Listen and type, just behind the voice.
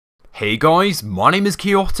Hey guys, my name is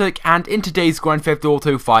Chaotic, and in today's Grand Theft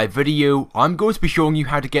Auto 5 video, I'm going to be showing you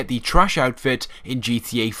how to get the trash outfit in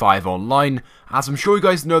GTA 5 Online. As I'm sure you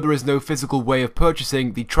guys know, there is no physical way of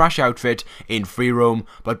purchasing the trash outfit in free roam,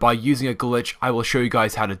 but by using a glitch, I will show you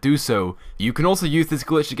guys how to do so. You can also use this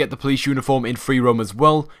glitch to get the police uniform in free roam as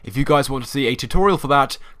well. If you guys want to see a tutorial for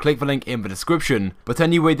that, click the link in the description. But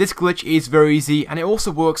anyway, this glitch is very easy, and it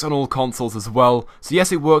also works on all consoles as well. So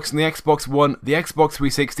yes, it works on the Xbox One, the Xbox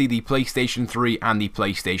 360, the PlayStation 3 and the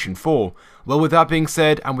PlayStation 4. Well, with that being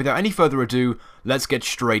said, and without any further ado, let's get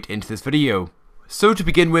straight into this video. So to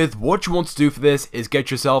begin with, what you want to do for this is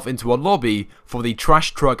get yourself into a lobby for the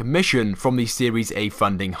trash truck mission from the Series A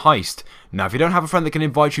funding Heist. Now if you don't have a friend that can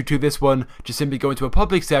invite you to this one, just simply go into a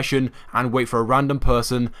public session and wait for a random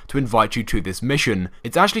person to invite you to this mission.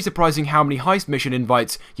 It's actually surprising how many Heist mission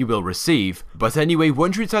invites you will receive. But anyway,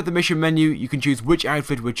 once you're inside the mission menu, you can choose which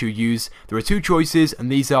outfit which you use. There are two choices,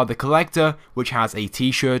 and these are the Collector, which has a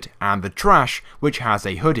t-shirt, and the Trash, which has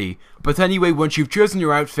a hoodie. But anyway, once you've chosen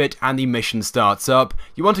your outfit and the mission starts up,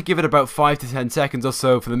 you want to give it about 5 to 10 seconds or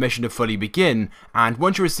so for the mission to fully begin, and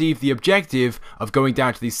once you receive the objective of going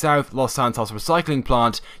down to the South Los Santos recycling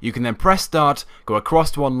plant, you can then press start, go across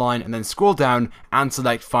to online, and then scroll down and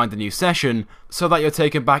select find a new session, so that you're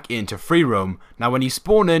taken back into free roam. Now when you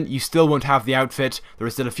spawn in, you still won't have the outfit, there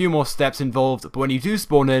are still a few more steps involved, but when you do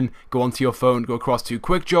spawn in, go onto your phone, go across to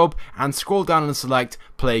quick job, and scroll down and select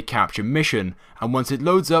play capture mission, and once it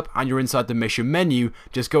loads up and you're inside the mission menu,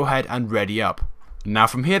 just go ahead and ready up. Now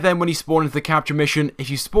from here then, when you spawn into the capture mission, if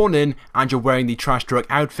you spawn in and you're wearing the trash truck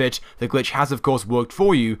outfit, the glitch has of course worked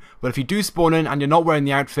for you, but if you do spawn in and you're not wearing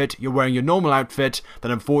the outfit, you're wearing your normal outfit,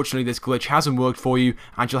 then unfortunately this glitch hasn't worked for you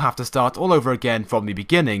and you'll have to start all over again from the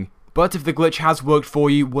beginning. But if the glitch has worked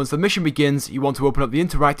for you, once the mission begins, you want to open up the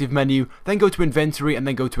interactive menu, then go to inventory and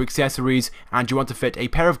then go to accessories, and you want to fit a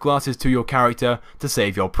pair of glasses to your character to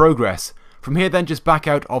save your progress. From here then, just back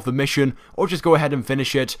out of the mission, or just go ahead and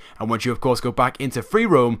finish it, and once you of course go back into free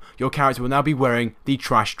roam, your character will now be wearing the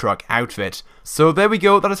trash truck outfit. So there we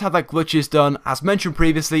go, that is how that glitch is done. As mentioned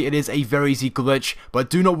previously, it is a very easy glitch, but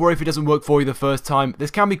do not worry if it doesn't work for you the first time.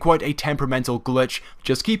 This can be quite a temperamental glitch.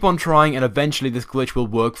 Just keep on trying and eventually this glitch will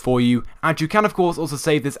work for you. And you can of course also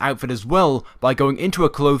save this outfit as well by going into a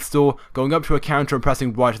clothes store, going up to a counter and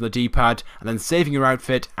pressing right on the D-pad, and then saving your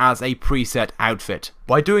outfit as a preset outfit.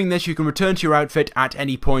 By doing this, you can return to your outfit at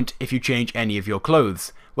any point if you change any of your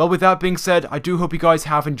clothes. Well, with that being said, I do hope you guys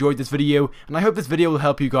have enjoyed this video, and I hope this video will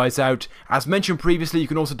help you guys out. As mentioned previously, you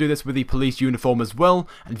can also do this with the police uniform as well,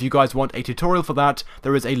 and if you guys want a tutorial for that,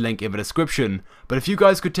 there is a link in the description. But if you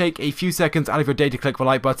guys could take a few seconds out of your day to click the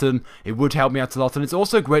like button, it would help me out a lot, and it's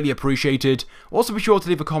also greatly appreciated. Also be sure to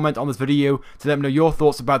leave a comment on this video to let me know your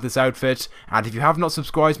thoughts about this outfit, and if you have not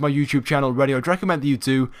subscribed to my YouTube channel already, I'd recommend that you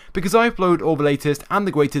do, because I upload all the latest and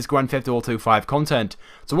the greatest Grand Theft Auto 5 content.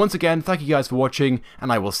 So once again, thank you guys for watching, and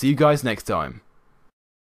I will see you guys next time.